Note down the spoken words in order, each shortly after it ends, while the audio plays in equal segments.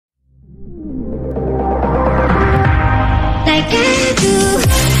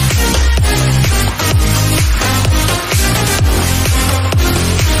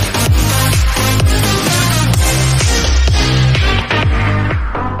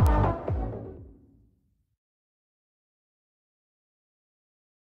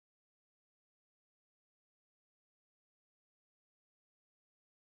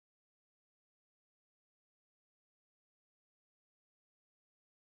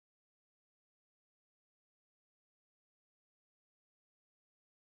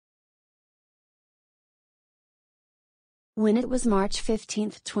When it was March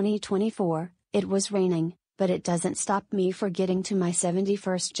 15, 2024, it was raining, but it doesn't stop me for getting to my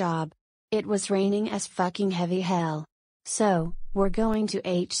 71st job. It was raining as fucking heavy hell. So, we're going to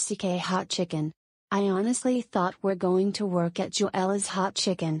HCK Hot Chicken. I honestly thought we're going to work at Joella's Hot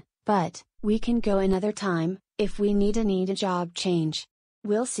Chicken, but, we can go another time, if we need a job change.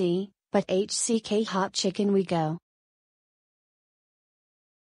 We'll see, but HCK Hot Chicken we go.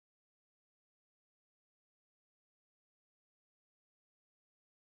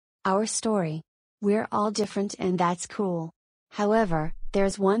 Our story. We're all different and that's cool. However,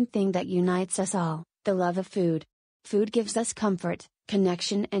 there's one thing that unites us all, the love of food. Food gives us comfort,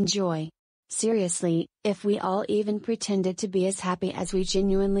 connection and joy. Seriously, if we all even pretended to be as happy as we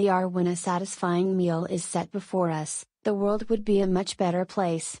genuinely are when a satisfying meal is set before us, the world would be a much better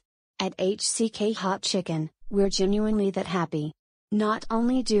place. At HCK Hot Chicken, we're genuinely that happy. Not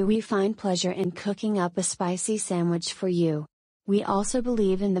only do we find pleasure in cooking up a spicy sandwich for you, we also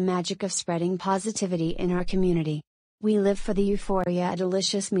believe in the magic of spreading positivity in our community. We live for the euphoria a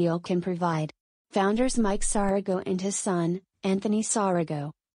delicious meal can provide. Founders Mike Sarago and his son, Anthony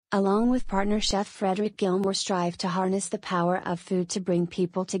Sarago, along with partner chef Frederick Gilmore, strive to harness the power of food to bring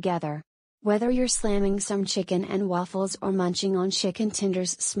people together. Whether you're slamming some chicken and waffles or munching on chicken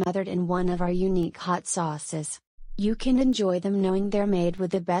tenders smothered in one of our unique hot sauces, you can enjoy them knowing they're made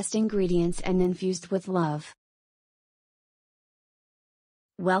with the best ingredients and infused with love.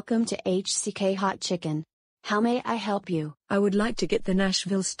 Welcome to HCK Hot Chicken. How may I help you? I would like to get the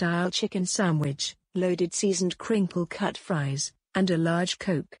Nashville-style chicken sandwich, loaded seasoned crinkle-cut fries, and a large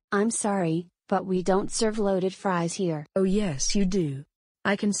Coke. I'm sorry, but we don't serve loaded fries here. Oh yes you do.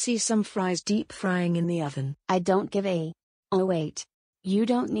 I can see some fries deep frying in the oven. I don't give a... Oh wait. You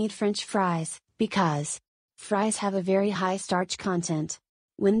don't need French fries, because fries have a very high starch content.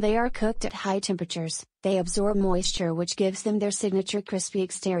 When they are cooked at high temperatures, they absorb moisture which gives them their signature crispy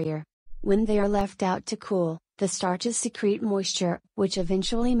exterior. When they are left out to cool, the starches secrete moisture, which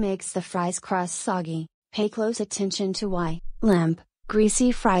eventually makes the fries crust soggy. Pay close attention to why limp,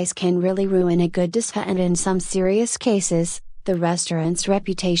 greasy fries can really ruin a good dish and in some serious cases, the restaurant's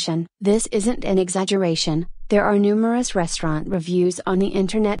reputation. This isn't an exaggeration. There are numerous restaurant reviews on the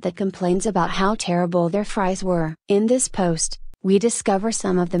internet that complains about how terrible their fries were. In this post, we discover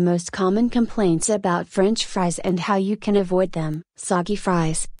some of the most common complaints about French fries and how you can avoid them. Soggy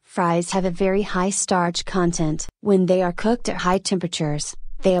fries. Fries have a very high starch content. When they are cooked at high temperatures,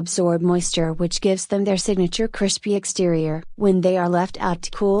 they absorb moisture which gives them their signature crispy exterior. When they are left out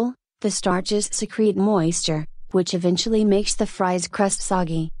to cool, the starches secrete moisture, which eventually makes the fries crust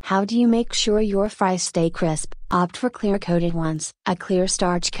soggy. How do you make sure your fries stay crisp? Opt for clear-coated ones. A clear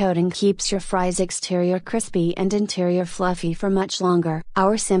starch coating keeps your fries exterior crispy and interior fluffy for much longer.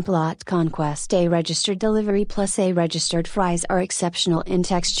 Our Simplot Conquest A registered delivery plus A registered fries are exceptional in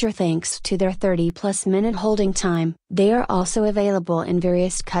texture thanks to their 30+ minute holding time. They are also available in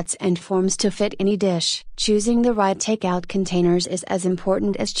various cuts and forms to fit any dish. Choosing the right takeout containers is as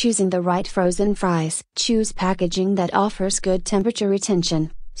important as choosing the right frozen fries. Choose packaging that offers good temperature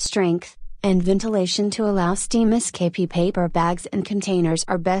retention, strength, and ventilation to allow steam escape. Paper bags and containers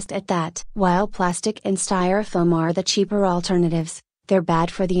are best at that. While plastic and styrofoam are the cheaper alternatives, they're bad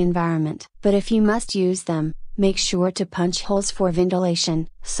for the environment. But if you must use them, make sure to punch holes for ventilation.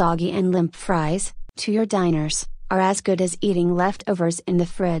 Soggy and limp fries, to your diners, are as good as eating leftovers in the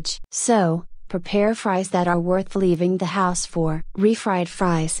fridge. So, prepare fries that are worth leaving the house for. Refried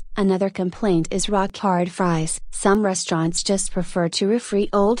fries. Another complaint is rock hard fries. Some restaurants just prefer to refry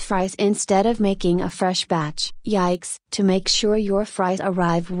old fries instead of making a fresh batch. Yikes! To make sure your fries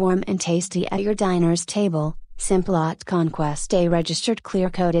arrive warm and tasty at your diner's table, Simplot Conquest A registered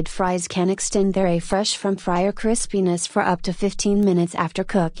clear-coated fries can extend their fresh from fryer crispiness for up to 15 minutes after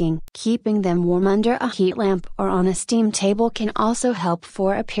cooking. Keeping them warm under a heat lamp or on a steam table can also help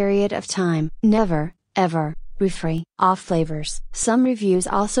for a period of time. Never, ever, refry. Off flavors. Some reviews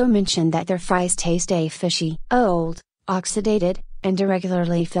also mention that their fries taste fishy. Old, oxidated, and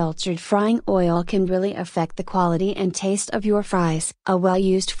irregularly filtered frying oil can really affect the quality and taste of your fries. A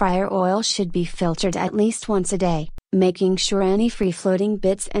well-used fryer oil should be filtered at least once a day, making sure any free-floating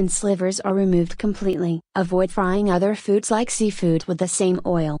bits and slivers are removed completely. Avoid frying other foods like seafood with the same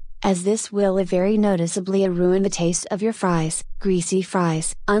oil, as this will very noticeably ruin the taste of your fries. Greasy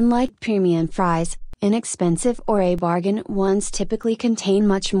fries. Unlike premium fries, inexpensive or a bargain ones typically contain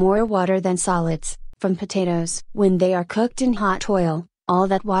much more water than solids from potatoes. When they are cooked in hot oil, all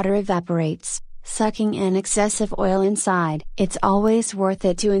that water evaporates, sucking in excessive oil inside. It's always worth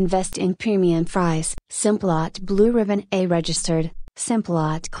it to invest in premium fries. Simplot Blue Ribbon A registered,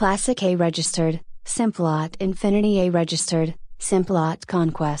 Simplot Classic A registered, Simplot Infinity A registered, Simplot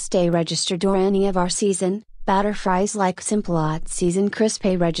Conquest A registered, or any of our season, batter fries like Simplot Season Crisp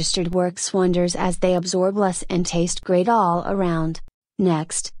A registered works wonders as they absorb less and taste great all around.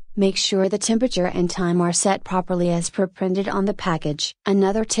 Next, make sure the temperature and time are set properly as per printed on the package.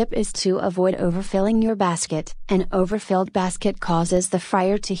 Another tip is to avoid overfilling your basket. An overfilled basket causes the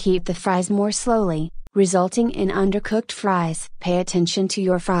fryer to heat the fries more slowly, resulting in undercooked fries. Pay attention to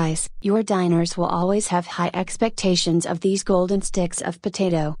your fries. Your diners will always have high expectations of these golden sticks of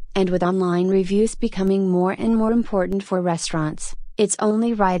potato, and with online reviews becoming more and more important for restaurants, it's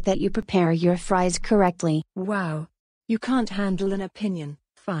only right that you prepare your fries correctly. Wow. You can't handle an opinion.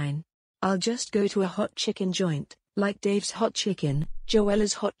 Fine. I'll just go to a hot chicken joint, like Dave's Hot Chicken,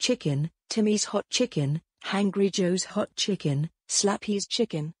 Joella's Hot Chicken, Timmy's Hot Chicken, Hangry Joe's Hot Chicken, Slappy's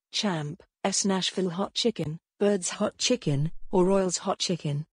Chicken, Champ, S. Nashville Hot Chicken, Bird's Hot Chicken, or Royal's Hot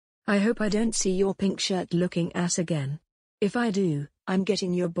Chicken. I hope I don't see your pink shirt looking ass again. If I do, I'm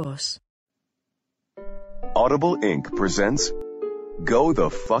getting your boss. Audible Inc. presents Go the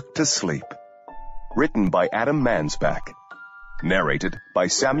Fuck to Sleep. Written by Adam Mansbach. Narrated by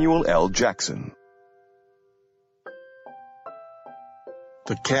Samuel L. Jackson.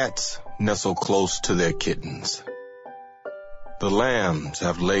 The cats nestle close to their kittens. The lambs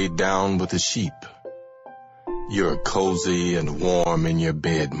have laid down with the sheep. You're cozy and warm in your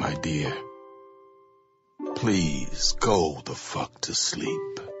bed, my dear. Please go the fuck to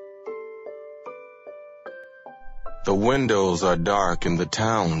sleep. The windows are dark in the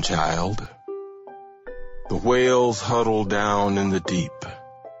town, child. The whales huddle down in the deep.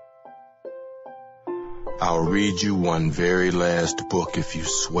 I'll read you one very last book if you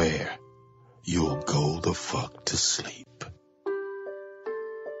swear you'll go the fuck to sleep.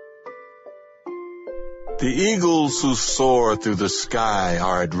 The eagles who soar through the sky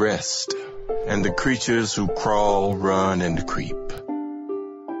are at rest, and the creatures who crawl, run, and creep.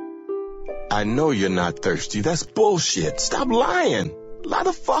 I know you're not thirsty. That's bullshit. Stop lying. Lie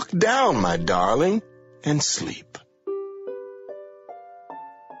the fuck down, my darling, and sleep.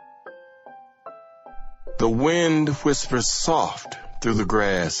 The wind whispers soft through the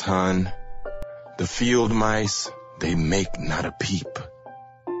grass, hun. The field mice, they make not a peep.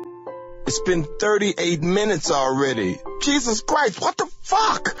 It's been 38 minutes already. Jesus Christ, what the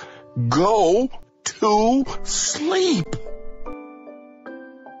fuck? Go to sleep.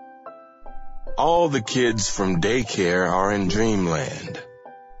 All the kids from daycare are in dreamland.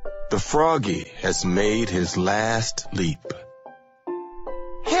 The froggy has made his last leap.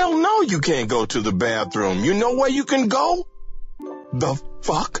 Hell no, you can't go to the bathroom. You know where you can go? The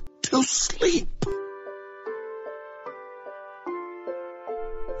fuck to sleep.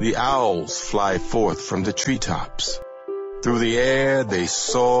 The owls fly forth from the treetops. Through the air they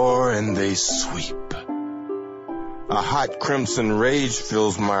soar and they sweep. A hot crimson rage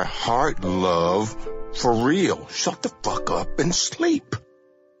fills my heart, love. For real, shut the fuck up and sleep.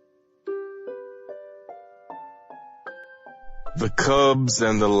 The cubs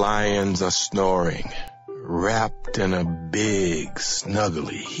and the lions are snoring, wrapped in a big,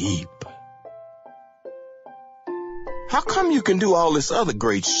 snuggly heap. How come you can do all this other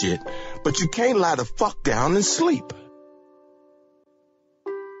great shit, but you can't lie the fuck down and sleep?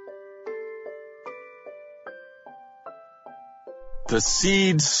 The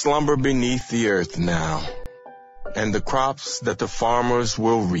seeds slumber beneath the earth now, and the crops that the farmers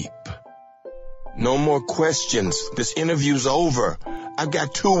will reap. No more questions. This interview's over. I've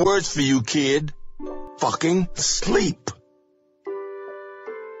got 2 words for you, kid. Fucking sleep.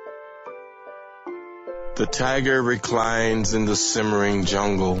 The tiger reclines in the simmering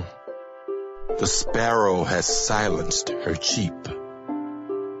jungle. The sparrow has silenced her cheep.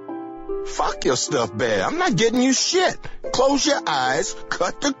 Fuck your stuff, bear. I'm not getting you shit. Close your eyes,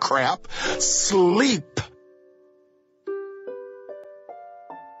 cut the crap, sleep.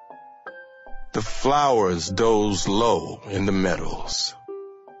 The flowers doze low in the meadows,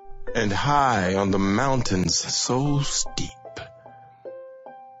 and high on the mountains so steep.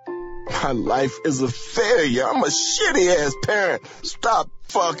 My life is a failure. I'm a shitty-ass parent. Stop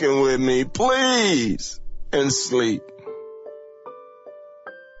fucking with me, please, and sleep.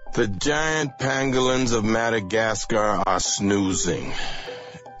 The giant pangolins of Madagascar are snoozing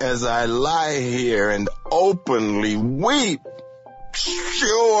as I lie here and openly weep.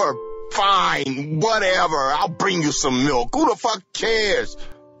 Sure. Fine, whatever, I'll bring you some milk. Who the fuck cares?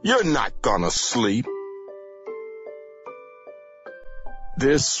 You're not gonna sleep.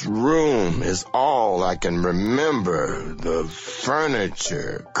 This room is all I can remember. The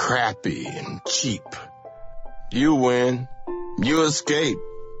furniture, crappy and cheap. You win. You escape.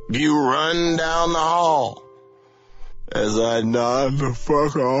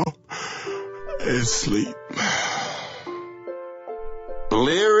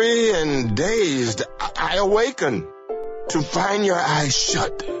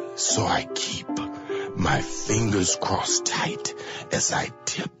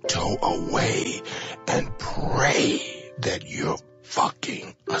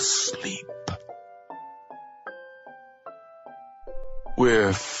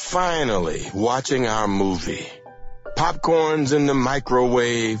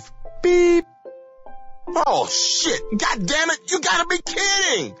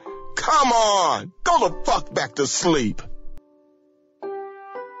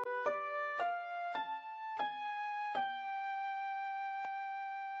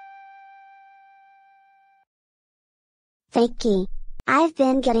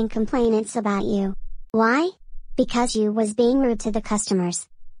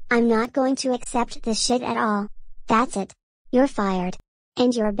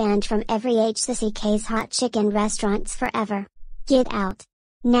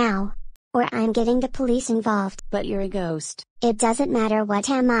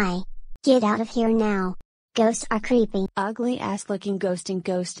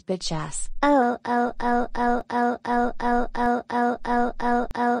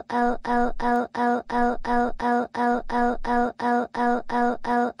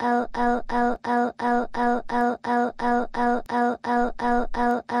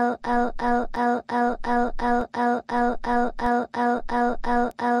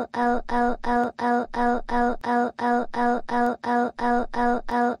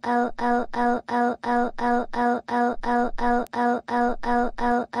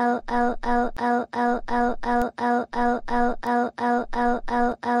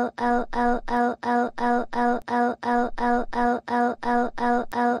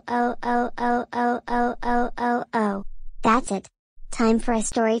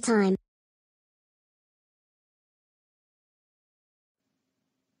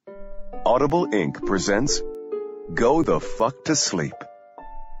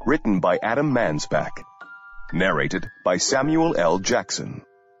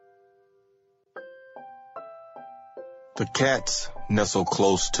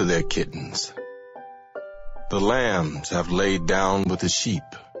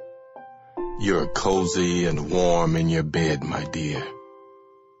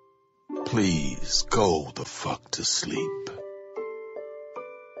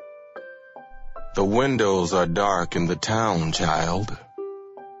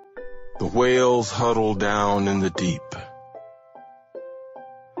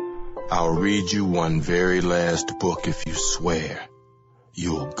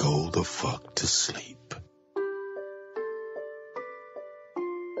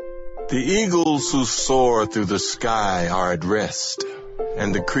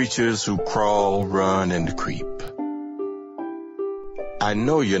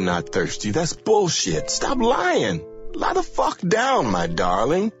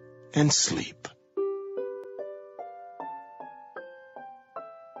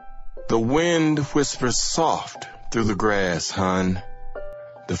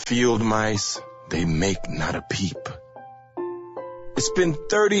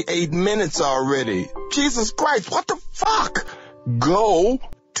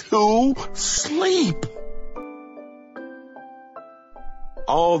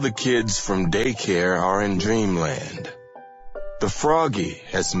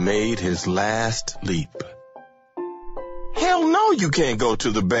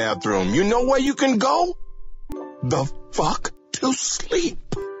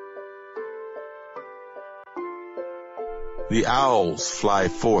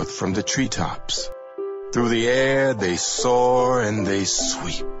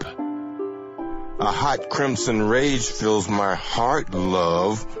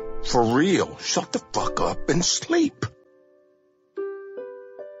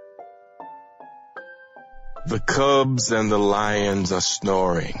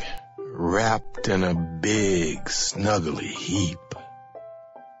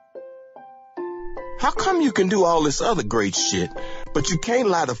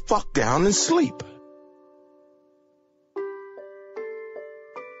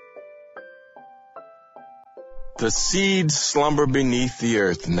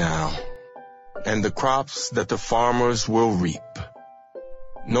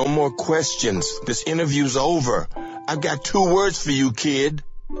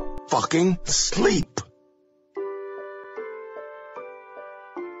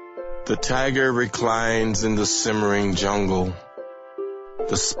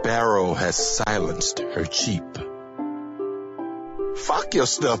 The sparrow has silenced her cheep. Fuck your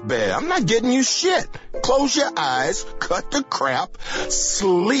stuffed bear. I'm not getting you shit. Close your eyes, cut the crap,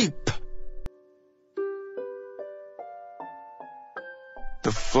 sleep.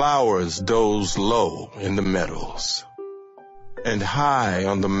 The flowers doze low in the meadows, and high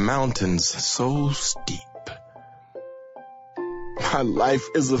on the mountains so steep. My life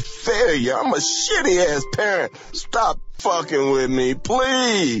is a failure. I'm a shitty-ass parent. Stop fucking with me,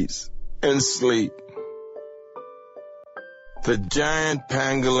 please, and sleep. The giant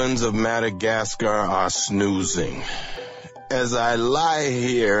pangolins of Madagascar are snoozing as I lie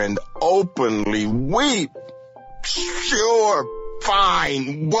here and openly weep. Sure,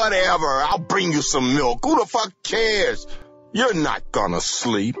 fine, whatever. I'll bring you some milk. Who the fuck cares? You're not gonna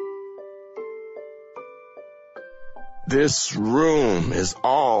sleep. This room is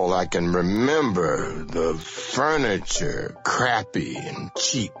all I can remember. The furniture, crappy and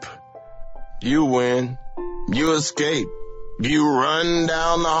cheap. You win. You escape. You run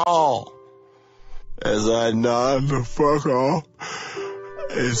down the hall as I nod the fuck off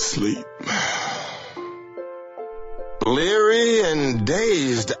and sleep. Bleary and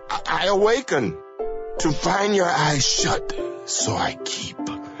dazed, I awaken to find your eyes shut, so I keep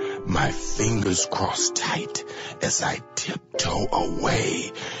my fingers crossed tight as I tiptoe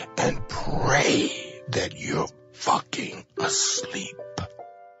away and pray that you're fucking asleep.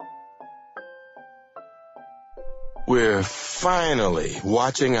 We're finally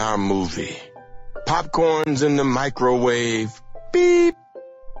watching our movie. Popcorn's in the microwave. Beep.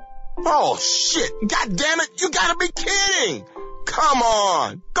 Oh, shit. God damn it. You gotta be kidding. Come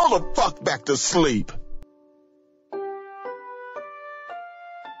on. Go the fuck back to sleep.